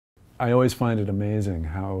I always find it amazing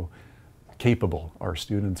how capable our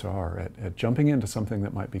students are at jumping into something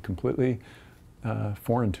that might be completely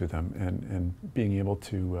foreign to them and being able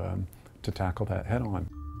to tackle that head on.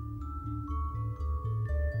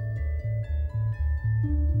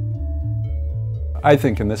 I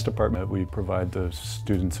think in this department we provide the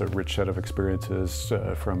students a rich set of experiences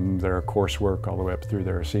from their coursework all the way up through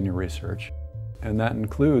their senior research. And that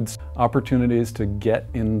includes opportunities to get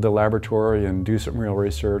in the laboratory and do some real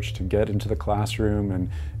research, to get into the classroom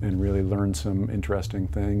and really learn some interesting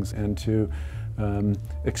things, and to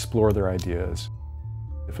explore their ideas.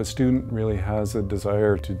 If a student really has a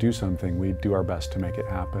desire to do something, we do our best to make it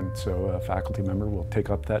happen. So a faculty member will take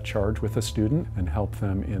up that charge with a student and help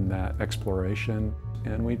them in that exploration.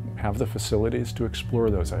 And we have the facilities to explore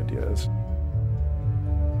those ideas.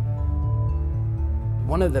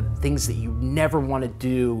 One of the things that you never want to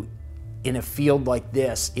do in a field like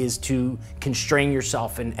this is to constrain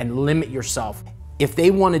yourself and limit yourself. If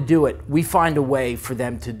they want to do it, we find a way for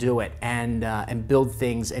them to do it and build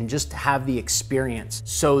things and just have the experience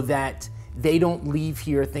so that they don't leave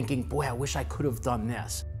here thinking, boy, I wish I could have done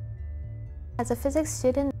this. As a physics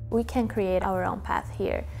student, we can create our own path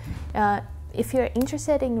here. If you're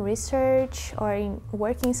interested in research or in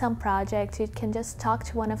working some project, you can just talk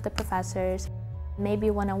to one of the professors. Maybe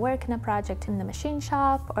you want to work in a project in the machine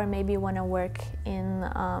shop, or maybe you want to work in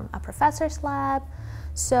a professor's lab.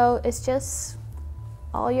 So it's just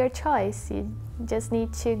all your choice. You just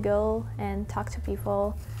need to go and talk to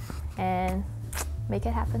people and make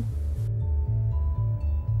it happen.